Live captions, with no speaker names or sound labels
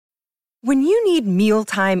When you need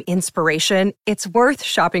mealtime inspiration, it's worth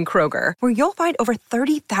shopping Kroger, where you'll find over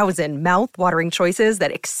 30,000 mouth-watering choices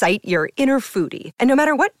that excite your inner foodie. And no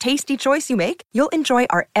matter what tasty choice you make, you'll enjoy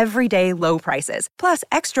our everyday low prices, plus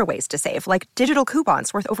extra ways to save, like digital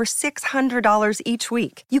coupons worth over $600 each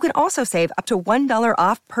week. You can also save up to $1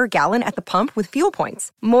 off per gallon at the pump with fuel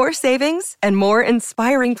points. More savings and more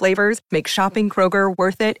inspiring flavors make shopping Kroger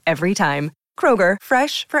worth it every time. Kroger,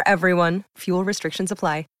 fresh for everyone. Fuel restrictions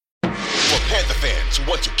apply. For Panther fans who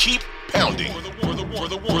want to keep pounding. For the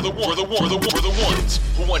ones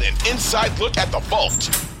who want an inside look at the vault.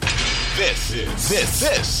 This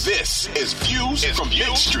is Views from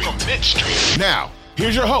Mid-Street. Now,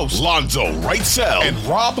 here's your hosts, Lonzo Wrightsell and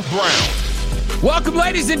Rob Brown. Welcome,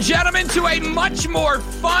 ladies and gentlemen, to a much more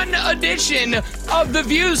fun edition of the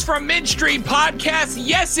Views from Mid-Street podcast.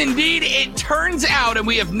 Yes, indeed, it turns out, and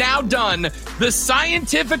we have now done the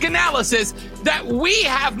scientific analysis, that we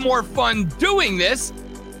have more fun doing this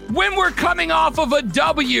when we're coming off of a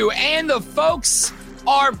W, and the folks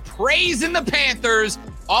are praising the Panthers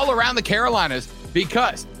all around the Carolinas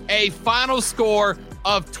because a final score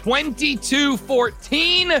of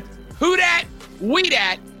 22-14, who dat, we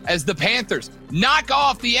dat, as the Panthers knock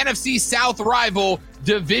off the NFC South rival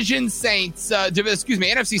NFC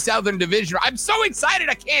Southern Division. I'm so excited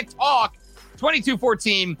I can't talk.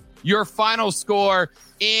 22-14, your final score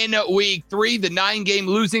in week 3. The 9-game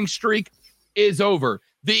losing streak is over.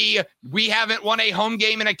 We haven't won a home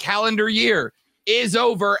game in a calendar year is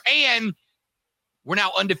over. And we're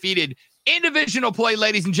now undefeated in divisional play,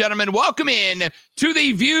 ladies and gentlemen. Welcome in to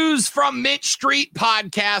the Views from Mid-Street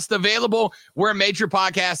podcast, available where major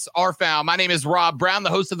podcasts are found. My name is Rob Brown,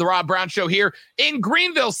 the host of The Rob Brown Show here in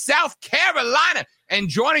Greenville, South Carolina. And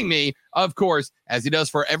joining me, of course, as he does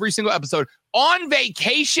for every single episode, on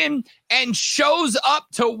vacation and shows up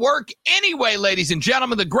to work anyway, ladies and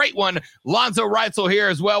gentlemen, the great one, Lonzo Wrightsell here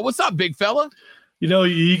as well. What's up, big fella? You know,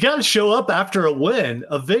 you got to show up after a win,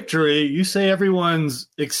 a victory. You say everyone's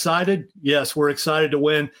excited. Yes, we're excited to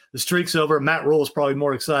win. The streak's over. Matt Rhule is probably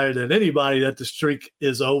more excited than anybody that the streak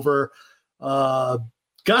is over. Got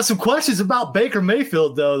some questions about Baker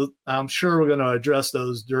Mayfield, though. I'm sure we're going to address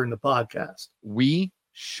those during the podcast. We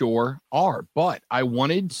sure are. But I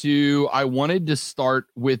wanted to start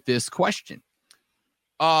with this question.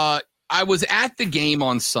 I was at the game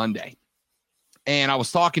on Sunday, and I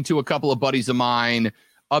was talking to a couple of buddies of mine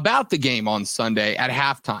about the game on Sunday at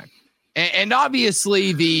halftime. And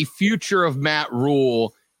obviously the future of Matt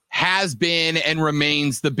Rhule has been and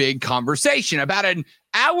remains the big conversation. About an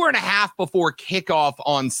hour and a half before kickoff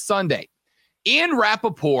on Sunday, Ian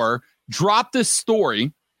Rappaport dropped a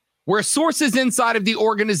story where sources inside of the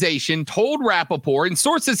organization told Rappaport, and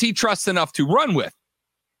sources he trusts enough to run with,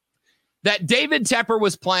 that David Tepper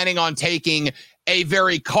was planning on taking a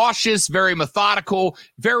very cautious, very methodical,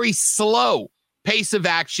 very slow pace of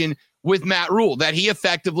action with Matt Rhule, that he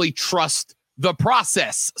effectively trusts the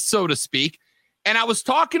process, so to speak. And I was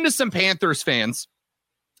talking to some Panthers fans,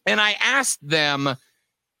 and I asked them,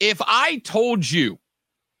 if I told you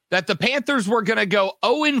that the Panthers were going to go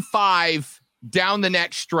 0-5 down the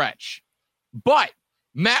next stretch, but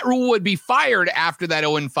Matt Rhule would be fired after that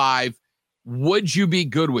 0-5, would you be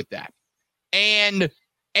good with that? And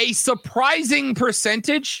a surprising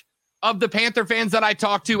percentage of the Panther fans that I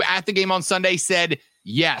talked to at the game on Sunday said,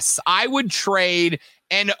 yes, I would trade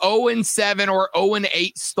an 0-7 or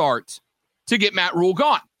 0-8 start to get Matt Rhule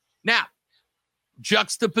gone. Now,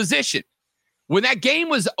 juxtaposition. When that game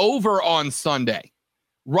was over on Sunday,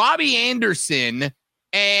 Robbie Anderson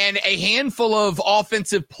and a handful of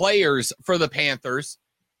offensive players for the Panthers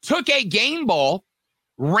took a game ball,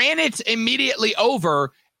 ran it immediately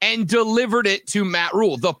over, and delivered it to Matt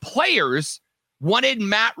Rhule. The players wanted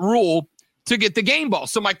Matt Rhule to get the game ball.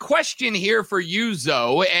 So my question here for you,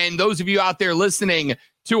 Zoe, and those of you out there listening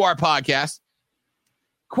to our podcast,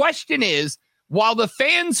 question is, while the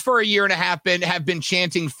fans for a year and a half have been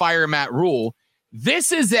chanting fire Matt Rhule,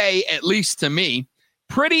 this is at least to me,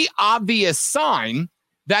 pretty obvious sign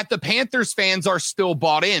that the Panthers fans are still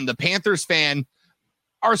bought in. The Panthers fan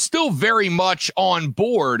are still very much on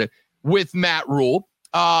board with Matt Rhule.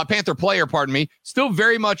 Panther player, pardon me, still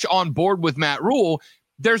very much on board with Matt Rhule.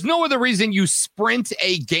 There's no other reason you sprint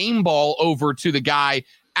a game ball over to the guy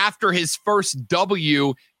after his first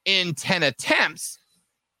W in 10 attempts,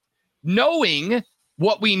 knowing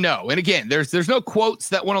what we know. And again, there's no quotes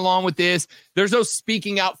that went along with this. There's no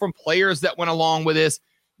speaking out from players that went along with this.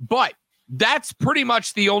 But that's pretty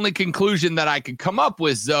much the only conclusion that I could come up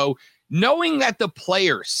with, though, knowing that the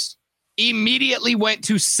players immediately went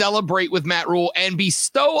to celebrate with Matt Rhule and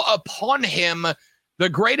bestow upon him the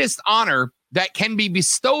greatest honor that can be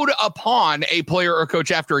bestowed upon a player or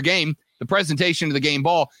coach after a game, the presentation of the game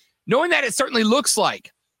ball, knowing that it certainly looks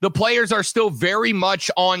like the players are still very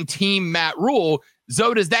much on team Matt Rhule.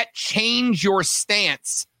 Zoe, does that change your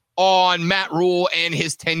stance on Matt Rhule and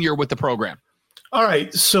his tenure with the program? All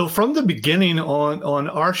right. So from the beginning on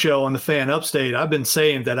our show on the Fan Upstate, I've been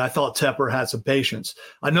saying that I thought Tepper had some patience.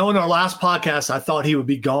 I know in our last podcast, I thought he would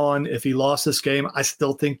be gone if he lost this game. I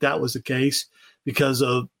still think that was the case because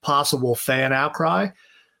of possible fan outcry.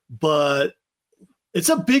 But it's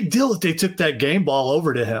a big deal that they took that game ball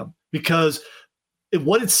over to him, because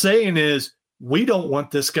what it's saying is we don't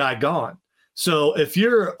want this guy gone. So if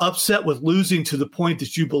you're upset with losing to the point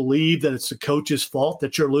that you believe that it's the coach's fault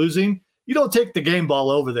that you're losing, you don't take the game ball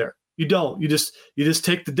over there. You don't. You just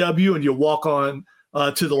take the W and you walk on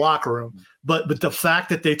to the locker room. But the fact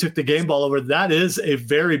that they took the game ball over, that is a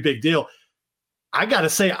very big deal. I got to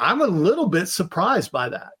say, I'm a little bit surprised by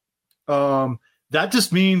that. That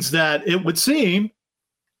just means that it would seem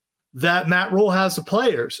that Matt Rhule has the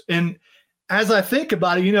players. And as I think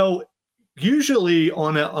about it, usually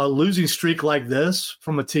on a losing streak like this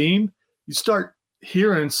from a team, you start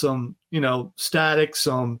hearing some, static,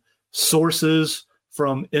 some sources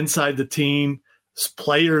from inside the team.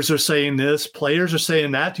 Players are saying this, players are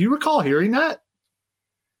saying that. Do you recall hearing that?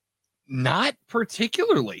 Not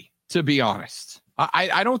particularly, to be honest.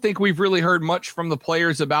 I don't think we've really heard much from the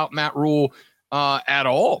players about Matt Rhule at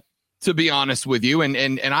all, to be honest with you. And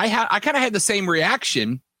I kind of had the same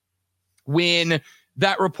reaction when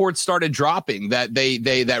that report started dropping, that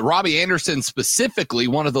that Robbie Anderson, specifically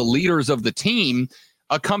one of the leaders of the team,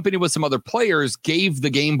 accompanied with some other players, gave the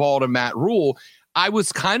game ball to Matt Rhule. I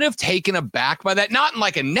was kind of taken aback by that, not in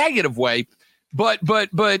like a negative way, but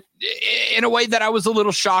in a way that I was a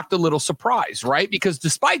little shocked, a little surprised, right? Because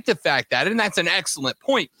despite the fact that, and that's an excellent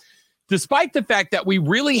point, despite the fact that we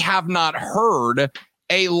really have not heard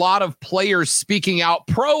a lot of players speaking out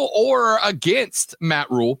pro or against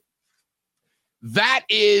Matt Rhule,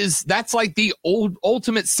 that's like the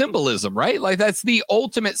ultimate symbolism, right? Like that's the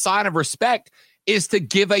ultimate sign of respect, is to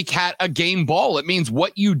give a cat a game ball. It means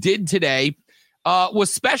what you did today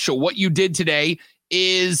was special. What you did today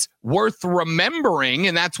is worth remembering,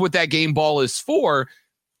 and that's what that game ball is for.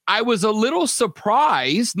 I was a little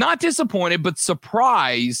surprised, not disappointed, but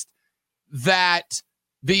surprised that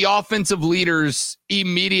the offensive leaders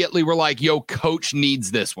immediately were like, yo, coach needs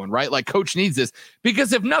this one, right? Like coach needs this,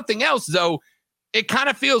 because if nothing else, though, it kind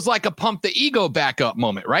of feels like a pump the ego back up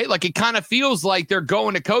moment, right? Like it kind of feels like they're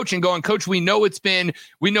going to coach and going, coach, we know it's been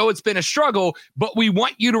a struggle, but we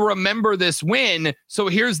want you to remember this win. So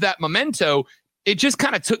here's that memento. It just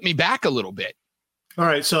kind of took me back a little bit. All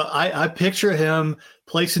right. So I picture him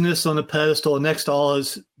placing this on the pedestal next to all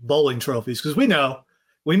his bowling trophies. Cause we know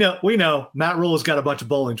Matt Rhule has got a bunch of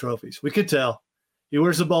bowling trophies. We could tell. He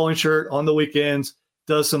wears a bowling shirt on the weekends,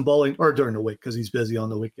 does some bowling, or during the week, because he's busy on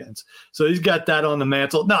the weekends. So he's got that on the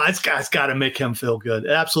mantle. No, it's got to make him feel good. It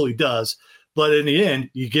absolutely does. But in the end,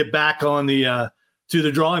 you get back on the to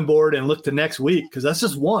the drawing board and look to next week, because that's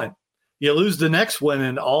just one. You lose the next one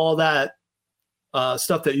and all that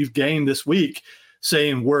stuff that you've gained this week,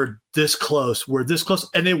 saying we're this close,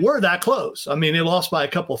 and they were that close. I mean, they lost by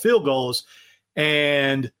a couple of field goals,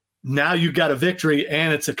 and now you've got a victory,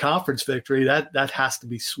 and it's a conference victory. That has to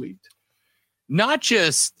be sweet. Not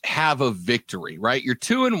just have a victory, right? You're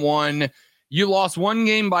 2-1. You lost one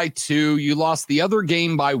game by 2. You lost the other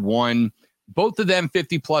game by 1. Both of them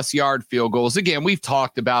 50-plus yard field goals. Again, we've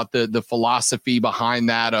talked about the philosophy behind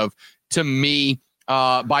that of, to me,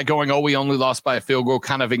 by going, we only lost by a field goal,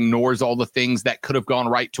 kind of ignores all the things that could have gone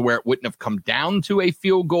right to where it wouldn't have come down to a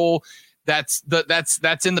field goal. That's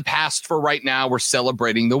in the past for right now. We're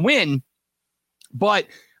celebrating the win. But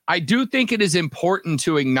I do think it is important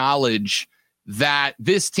to acknowledge that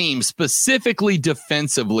this team, specifically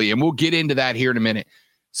defensively, and we'll get into that here in a minute,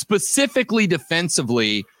 specifically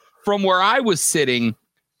defensively, from where I was sitting,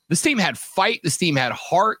 this team had fight, this team had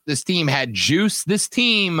heart, this team had juice, this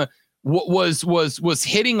team was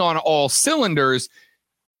hitting on all cylinders.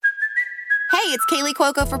 Hey, it's Kaylee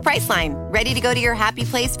Cuoco for Priceline. Ready to go to your happy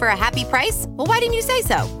place for a happy price? Well, why didn't you say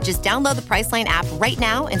so? Just download the Priceline app right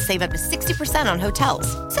now and save up to 60% on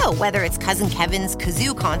hotels. So whether it's Cousin Kevin's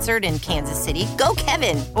Kazoo Concert in Kansas City, go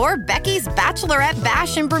Kevin, or Becky's Bachelorette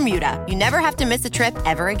Bash in Bermuda, you never have to miss a trip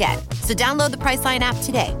ever again. So download the Priceline app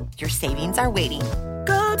today. Your savings are waiting.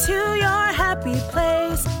 Go to your happy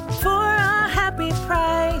place for a happy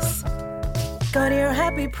price. Go to your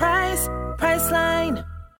happy price, Priceline.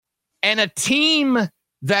 And a team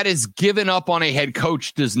that is given up on a head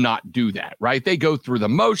coach does not do that, right? They go through the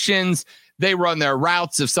motions. They run their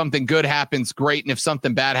routes. If something good happens, great. And if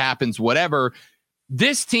something bad happens, whatever.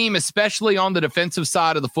 This team, especially on the defensive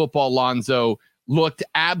side of the football, Lonzo, looked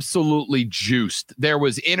absolutely juiced. There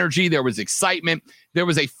was energy. There was excitement. There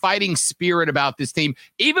was a fighting spirit about this team,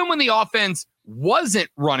 even when the offense wasn't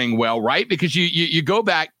running well, right? Because you go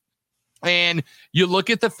back and you look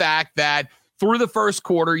at the fact that through the first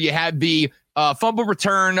quarter, you had the fumble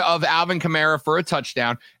return of Alvin Kamara for a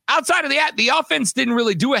touchdown. Outside of that, the offense didn't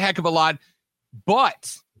really do a heck of a lot,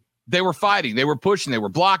 but they were fighting. They were pushing. They were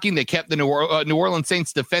blocking. They kept the New Orleans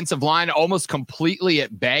Saints defensive line almost completely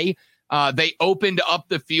at bay. They opened up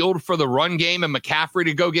the field for the run game and McCaffrey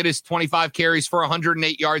to go get his 25 carries for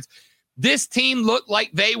 108 yards. This team looked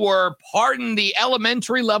like they were, pardon the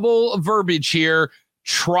elementary level of verbiage here,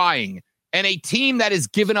 trying. And a team that has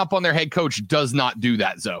given up on their head coach does not do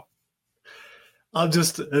that, Zoe. I'm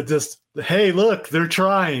just, hey, look, they're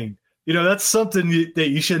trying. You know, that's something that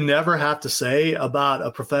you should never have to say about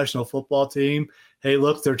a professional football team. Hey,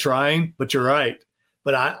 look, they're trying, but you're right.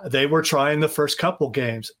 But they were trying the first couple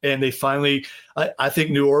games, and they finally. I think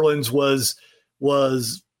New Orleans was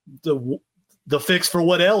the fix for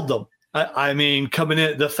what ailed them. I mean, coming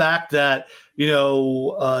in, the fact that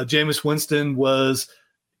Jameis Winston was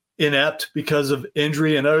inept because of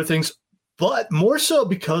injury and other things, but more so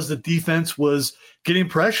because the defense was getting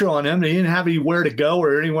pressure on him. They didn't have anywhere to go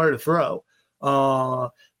or anywhere to throw.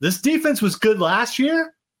 This defense was good last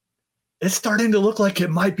year. It's starting to look like it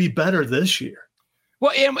might be better this year.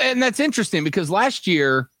 Well, and that's interesting because last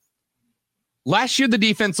year the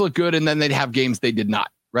defense looked good, and then they'd have games they did not,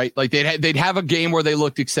 right? Like they'd have a game where they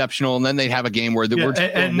looked exceptional, and then they'd have a game where they were.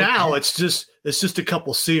 And now it's just a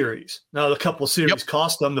couple series. Now the couple series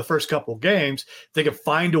cost them the first couple games. They can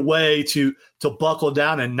find a way to buckle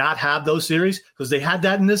down and not have those series, because they had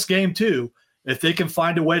that in this game too. If they can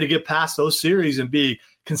find a way to get past those series and be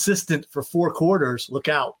consistent for 4 quarters, look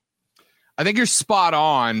out. I think you're spot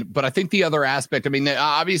on, but I think the other aspect, I mean,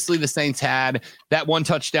 obviously the Saints had that one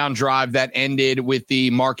touchdown drive that ended with the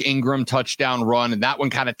Mark Ingram touchdown run, and that one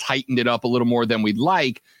kind of tightened it up a little more than we'd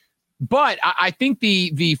like. But I think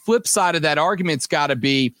the flip side of that argument's got to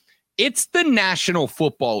be, it's the National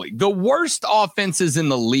Football League. The worst offenses in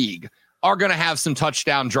the league are going to have some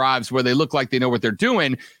touchdown drives where they look like they know what they're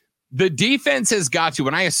doing. The defense has got to,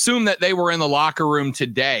 and I assume that they were in the locker room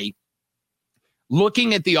today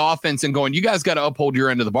looking at the offense and going, you guys got to uphold your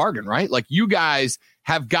end of the bargain, right? Like, you guys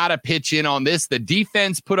have got to pitch in on this. The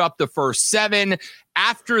defense put up the first 7.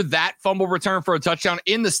 After that fumble return for a touchdown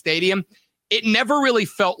in the stadium, it never really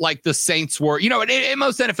felt like the Saints were, in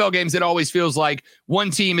most NFL games, it always feels like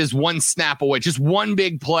one team is one snap away, just one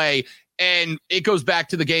big play, and it goes back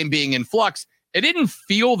to the game being in flux. It didn't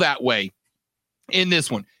feel that way in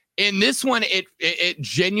this one. In this one, it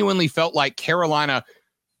genuinely felt like Carolina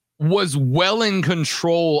was well in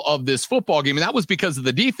control of this football game, and that was because of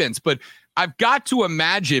the defense. But I've got to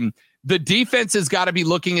imagine the defense has got to be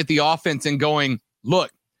looking at the offense and going,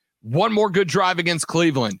 look, one more good drive against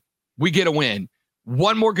Cleveland, we get a win.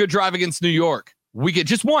 One more good drive against New York, we get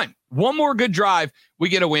just one more good drive, we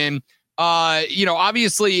get a win.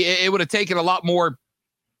 Obviously it would have taken a lot more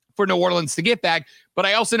for New Orleans to get back, but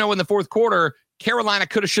I also know in the fourth quarter, Carolina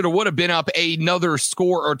coulda, shoulda, woulda been up another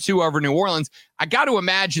score or 2 over New Orleans. I got to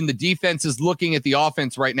imagine the defense is looking at the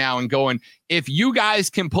offense right now and going, if you guys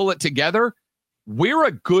can pull it together, we're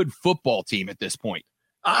a good football team at this point.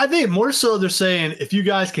 I think more so they're saying, if you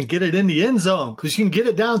guys can get it in the end zone, because you can get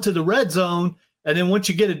it down to the red zone, and then once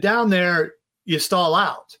you get it down there, you stall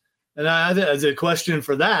out. And I think the question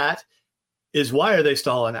for that is, why are they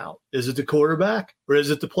stalling out? Is it the quarterback, or is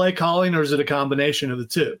it the play calling, or is it a combination of the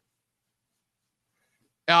two?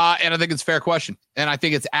 And I think it's a fair question. And I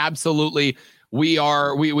think it's absolutely, we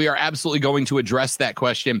are absolutely going to address that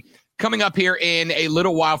question coming up here in a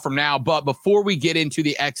little while from now. But before we get into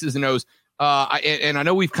the X's and O's, and I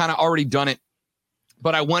know we've kind of already done it,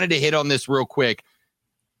 but I wanted to hit on this real quick.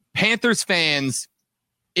 Panthers fans,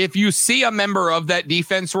 if you see a member of that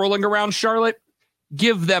defense rolling around Charlotte,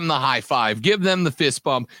 give them the high five, give them the fist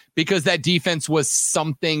bump, because that defense was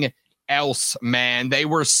something else, man. They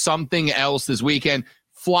were something else this weekend.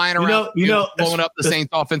 Flying around, blowing up the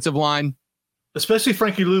Saints offensive line, especially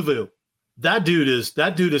Frankie Louvu. That dude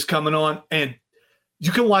is coming on, and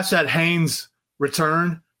you can watch that Haynes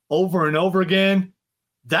return over and over again.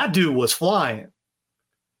 That dude was flying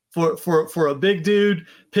for a big dude,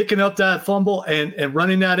 picking up that fumble and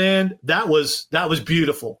running that in. That was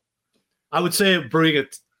beautiful. I would say it bring a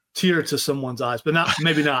tear to someone's eyes, but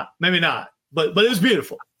maybe not, but it was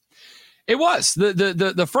beautiful. It was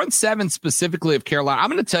the front 7 specifically of Carolina. I'm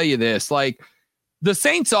going to tell you this, like, the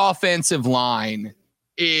Saints offensive line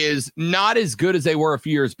is not as good as they were a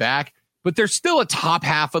few years back, but they're still a top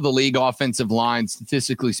half of the league offensive line,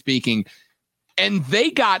 statistically speaking. And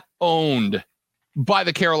they got owned by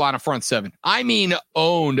the Carolina front seven. I mean,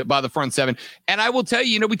 owned by the front seven. And I will tell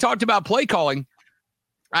you, we talked about play calling.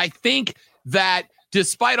 I think that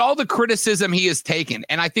despite all the criticism he has taken,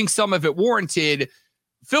 and I think some of it warranted,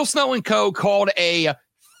 Phil Snow and co. called a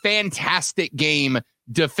fantastic game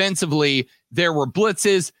defensively. There were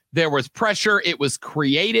blitzes. There was pressure. It was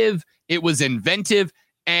creative. It was inventive.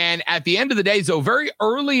 And at the end of the day, so very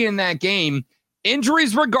early in that game,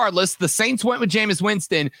 injuries regardless, the Saints went with Jameis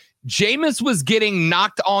Winston. Jameis was getting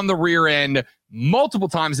knocked on the rear end multiple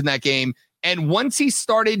times in that game. And once he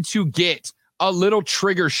started to get a little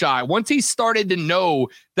trigger shy, once he started to know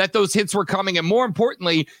that those hits were coming, and more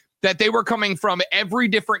importantly, that they were coming from every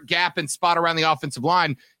different gap and spot around the offensive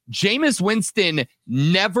line, Jameis Winston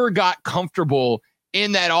never got comfortable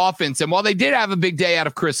in that offense. And while they did have a big day out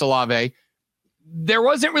of Chris Olave, there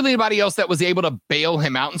wasn't really anybody else that was able to bail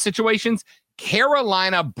him out in situations.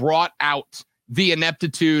 Carolina brought out the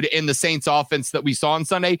ineptitude in the Saints offense that we saw on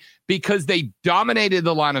Sunday because they dominated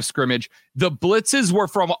the line of scrimmage. The blitzes were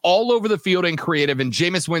from all over the field and creative, and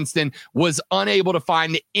Jameis Winston was unable to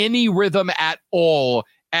find any rhythm at all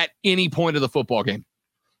at any point of the football game.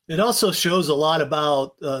 It also shows a lot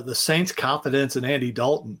about the Saints' confidence in Andy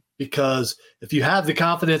Dalton, because if you have the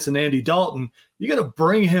confidence in Andy Dalton, you got to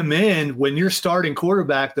bring him in when your starting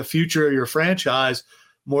quarterback, the future of your franchise,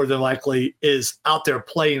 more than likely is out there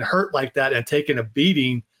playing hurt like that and taking a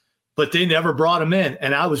beating, but they never brought him in.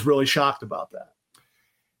 And I was really shocked about that.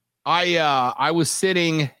 I was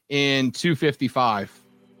sitting in 255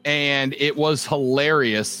 and it was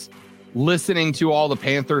hilarious listening to all the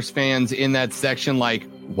Panthers fans in that section. Like,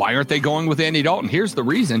 why aren't they going with Andy Dalton? Here's the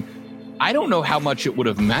reason. I don't know how much it would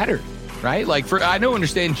have mattered, right? Like, I don't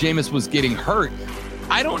understand Jameis was getting hurt.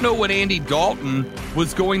 I don't know what Andy Dalton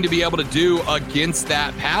was going to be able to do against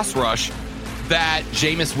that pass rush that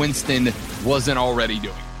Jameis Winston wasn't already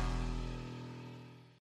doing.